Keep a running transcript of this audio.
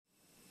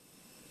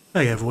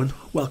Hey everyone,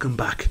 welcome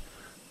back.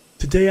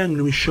 Today I'm going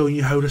to be showing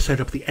you how to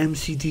set up the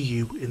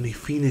MCDU in the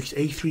Fenix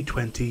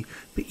A320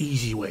 the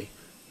easy way,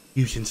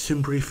 using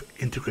SimBrief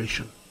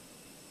integration.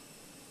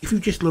 If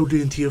you've just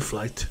loaded into your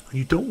flight and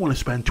you don't want to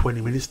spend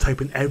 20 minutes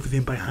typing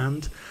everything by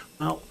hand,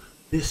 well,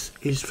 this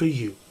is for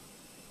you.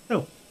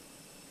 So,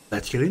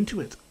 let's get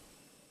into it.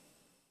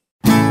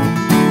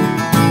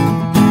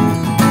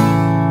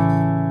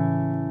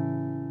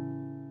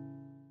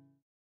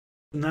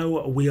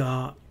 Now we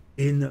are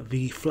in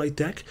the flight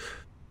deck.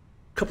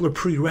 A couple of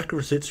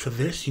prerequisites for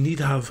this: you need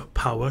to have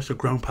power, so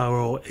ground power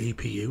or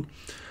APU.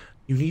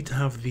 You need to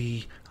have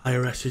the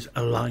IRSs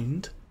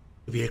aligned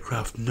so the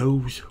aircraft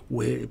knows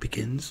where it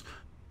begins,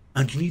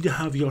 and you need to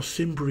have your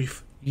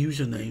SimBrief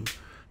username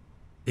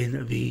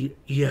in the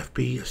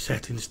EFB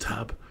settings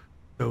tab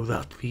so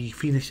that the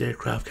Fenix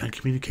aircraft can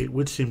communicate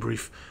with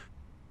SimBrief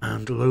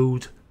and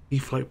load the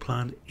flight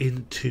plan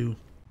into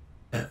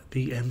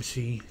the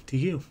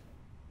MCDU.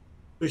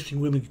 First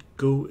thing we're going to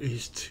go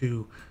is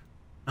to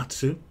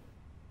VATSIM,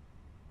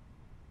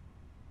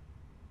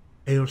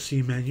 ARC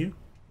menu,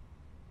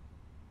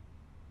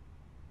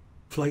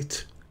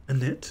 flight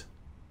init,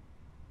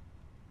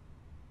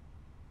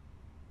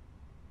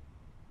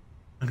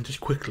 and just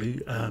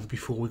quickly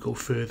before we go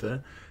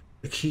further,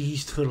 the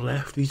keys to the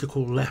left, these are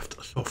called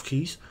left soft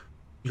keys.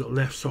 You've got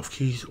left soft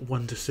keys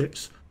 1 to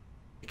 6.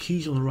 The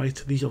keys on the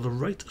right, these are the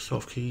right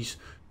soft keys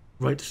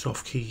 1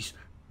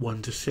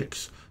 to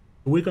 6.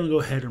 We're going to go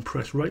ahead and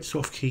press right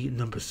soft key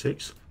number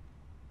 6,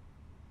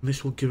 and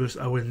this will give us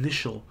our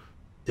initial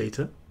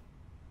data. And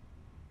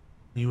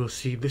you will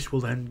see this will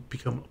then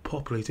become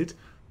populated.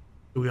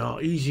 So we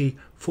are easy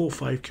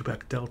 45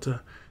 Quebec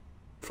Delta,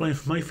 flying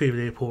from my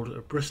favourite airport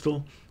at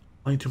Bristol,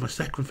 flying to my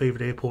second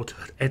favourite airport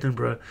at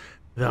Edinburgh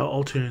without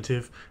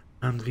alternative,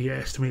 and the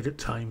estimated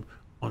time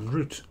en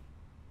route.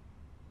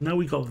 Now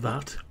we got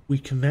that, we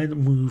can then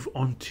move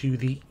on to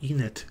the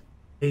init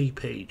A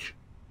page.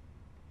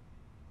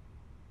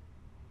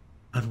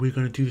 And we're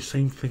going to do the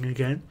same thing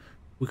again.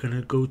 We're going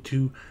to go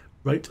to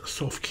right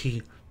soft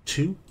key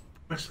 2,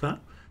 press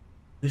that.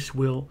 This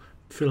will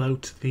fill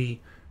out the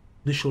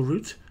initial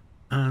route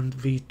and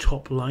the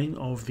top line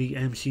of the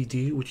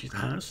MCDU, which it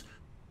has.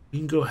 You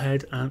can go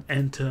ahead and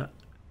enter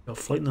your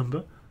flight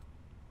number.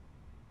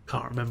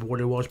 Can't remember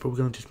what it was, but we're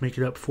going to just make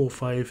it up,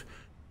 45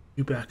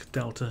 Quebec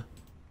Delta.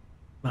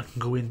 That can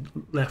go in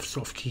left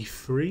soft key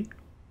 3.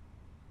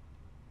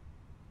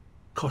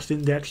 Cost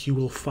index you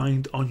will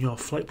find on your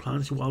flight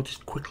plan, so I'll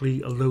just quickly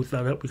load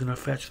that up. We're going to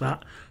fetch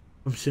that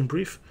from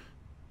SimBrief.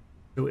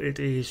 So it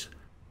is,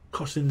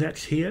 cost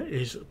index here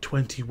is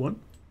 21.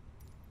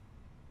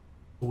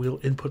 We'll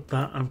input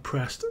that and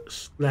press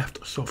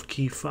left soft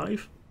key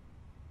 5.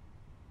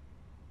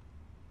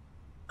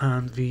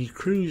 And the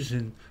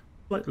cruising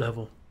flight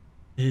level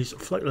is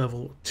flight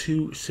level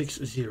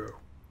 260.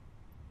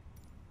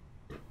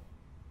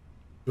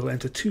 We'll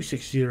enter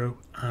 260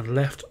 and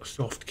left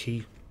soft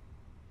key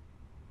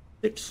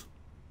 6.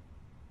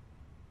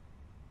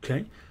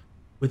 Okay,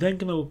 we're then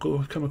going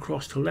to come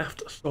across to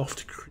left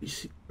soft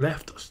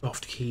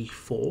key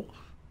 4.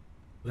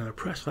 We're going to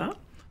press that.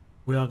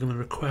 We are going to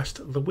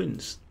request the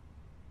winds.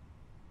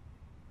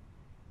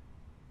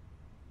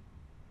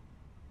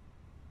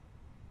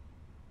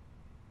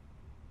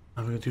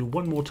 I'm going to do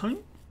one more time.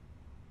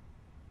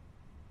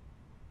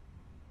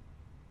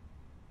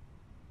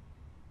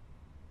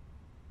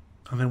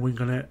 And then we're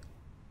going to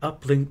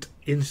uplinked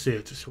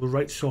insert, so the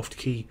right soft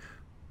key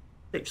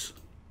 6.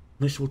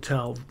 This will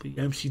tell the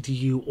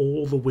MCDU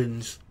all the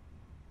winds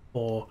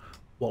for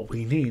what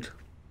we need.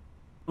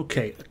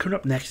 Okay, coming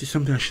up next is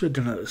something I should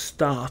have done at the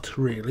start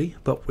really,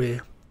 but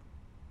we're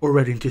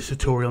already into this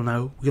tutorial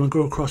now. We're going to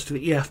go across to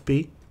the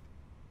EFB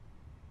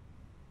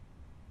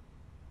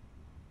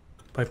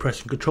by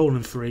pressing Control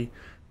and 3, and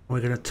we're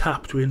going to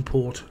tap to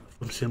import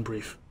from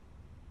SimBrief.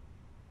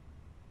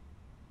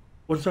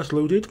 Once that's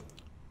loaded,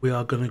 we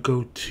are going to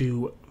go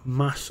to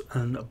mass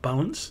and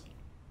balance,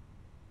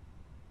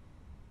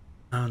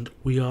 and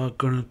we are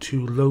going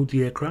to load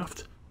the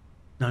aircraft.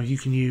 Now you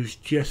can use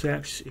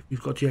GSX if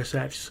you've got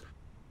GSX,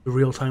 the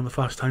real time, the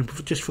fast time,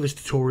 but just for this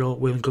tutorial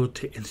we're going to go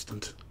to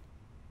instant.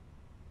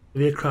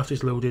 The aircraft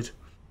is loaded.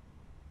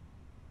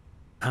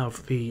 We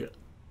have the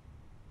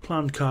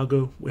planned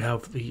cargo, we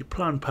have the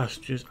planned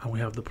passengers, and we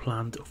have the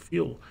planned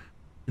fuel.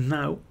 And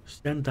now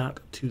send that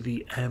to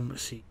the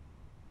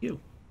MCDU.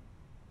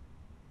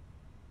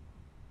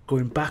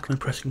 Going back and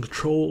pressing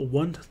Control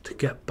 1 to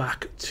get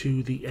back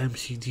to the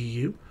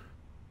MCDU.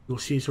 You'll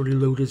see it's already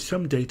loaded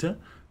some data.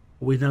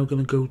 We're now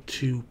going to go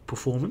to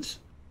performance,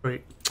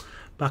 right,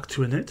 back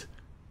to init,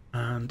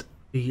 and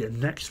the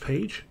next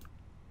page.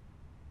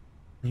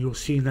 And you'll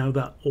see now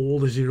that all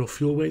the zero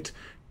fuel weight,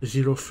 the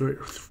zero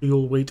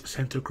fuel weight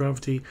center of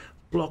gravity,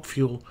 block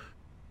fuel,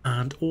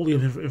 and all the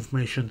other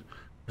information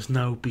has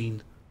now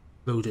been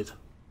loaded.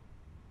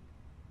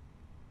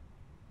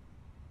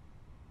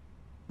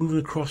 Moving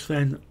across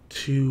then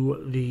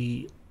to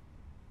the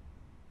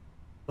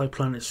flight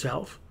plan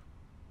itself.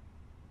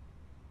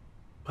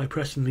 By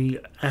pressing the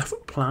F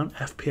plan,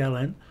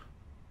 FPLN,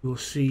 you'll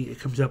see it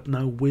comes up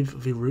now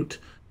with the route.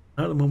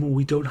 At the moment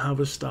we don't have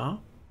a star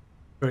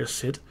or a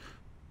SID.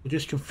 We're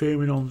just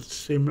confirming on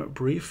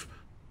SimBrief,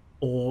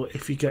 or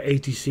if you get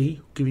ATC,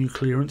 giving you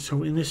clearance.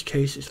 So in this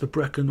case, it's the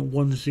Brecon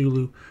 1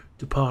 Zulu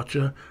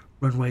departure,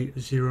 runway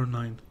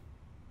 09.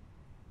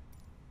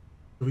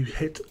 So we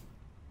hit,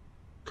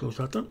 close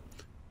that down.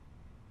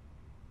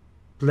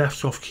 Left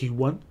soft key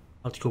 1, I'll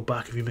have to go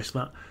back if you missed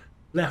that.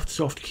 Left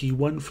soft key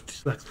 1 to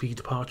select the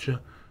departure.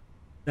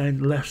 Then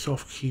left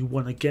soft key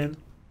 1 again.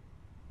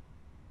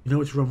 You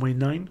know it's runway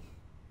 9.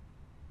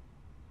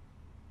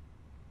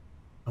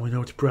 And we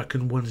know it's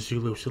Brecon 1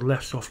 Zulu, so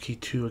left soft key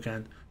 2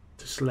 again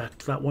to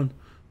select that one.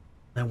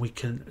 Then we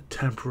can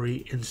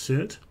temporary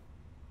insert.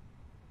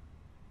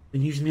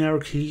 Then using the arrow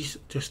keys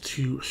just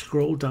to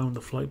scroll down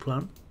the flight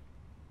plan,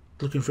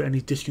 looking for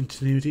any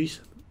discontinuities.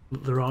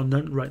 There are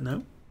none right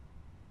now.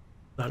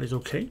 That is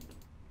okay.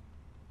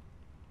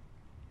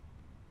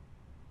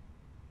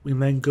 We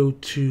then go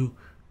to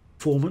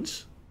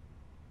performance.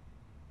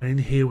 And in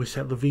here we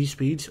set the V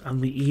speeds,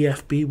 and the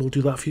EFB will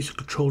do that for you, so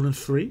control and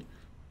 3.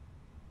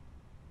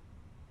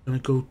 I'm going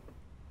to go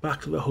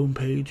back to the home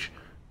page,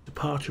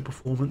 departure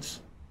performance.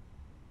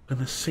 I'm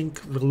going to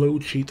sync the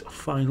load sheet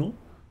final.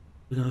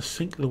 We're going to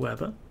sync the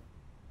weather.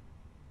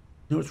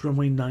 You know it's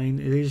runway 9.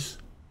 It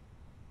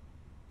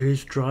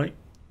is dry.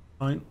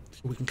 Fine.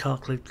 So we can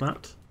calculate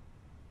that.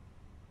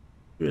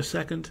 Give it a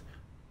second.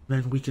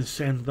 Then we can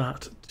send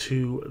that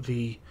to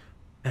the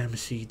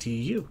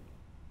MCDU.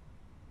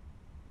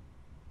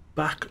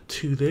 Back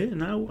to there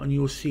now, and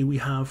you'll see we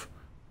have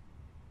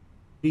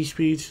V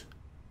speeds,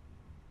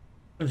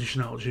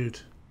 transition altitude,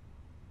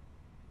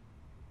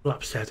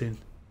 flap setting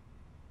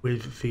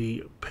with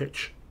the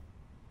pitch.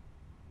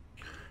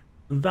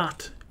 And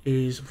that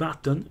is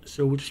that done.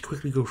 So we'll just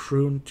quickly go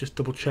through and just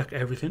double check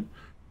everything.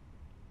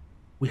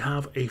 We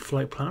have a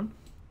flight plan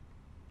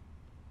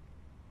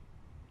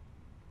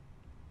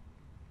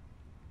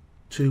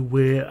to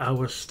where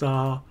our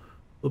star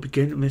will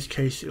begin. In this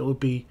case, it will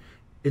be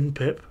in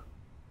pip.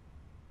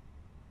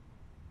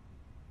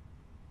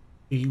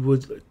 You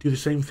would do the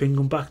same thing,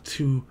 going back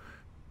to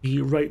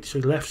the right, so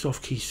left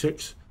soft key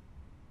 6,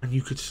 and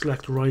you could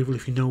select arrival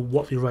if you know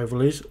what the arrival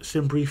is.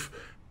 SimBrief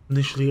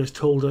initially has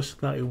told us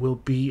that it will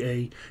be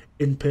a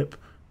in pip,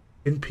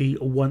 in P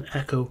or 1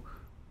 echo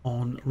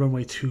on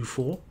runway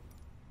 24.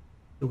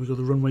 So we go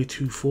to runway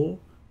 24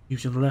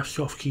 using the left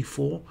soft key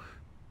 4,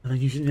 and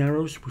then using the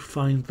arrows we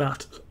find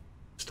that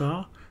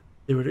star.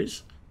 There it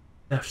is.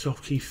 Left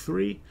soft key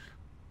 3,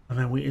 and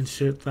then we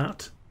insert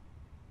that.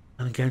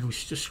 And again, we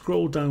just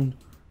scroll down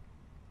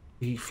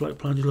the flight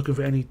plan, just looking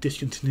for any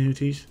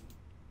discontinuities.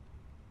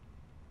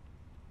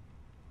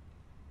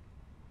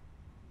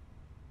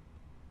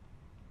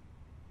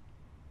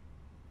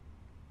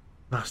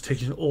 That's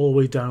taking it all the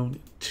way down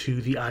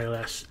to the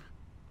ILS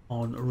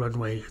on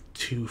runway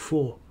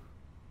 24.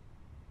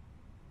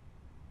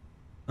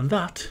 And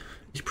that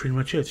is pretty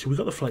much it. So we've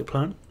got the flight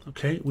plan.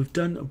 Okay, we've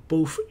done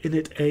both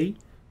init A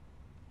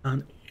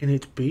and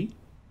init B.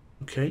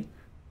 Okay.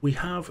 We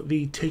have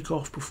the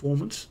takeoff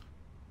performance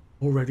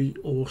already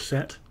all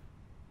set,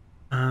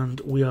 and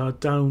we are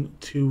down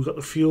to, we've got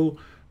the fuel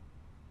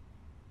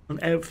and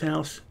everything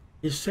else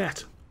is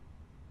set.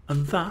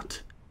 And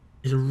that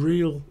is a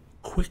real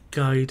quick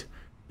guide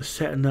for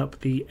setting up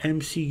the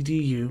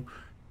MCDU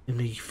in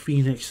the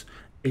Fenix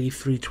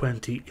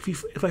A320.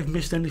 If I've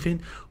missed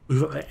anything, or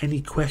you've got any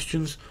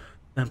questions,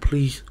 then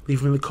please leave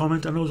them in the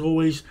comment. And as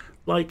always,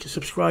 like,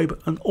 subscribe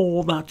and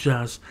all that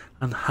jazz,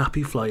 and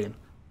happy flying.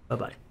 Bye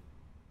bye.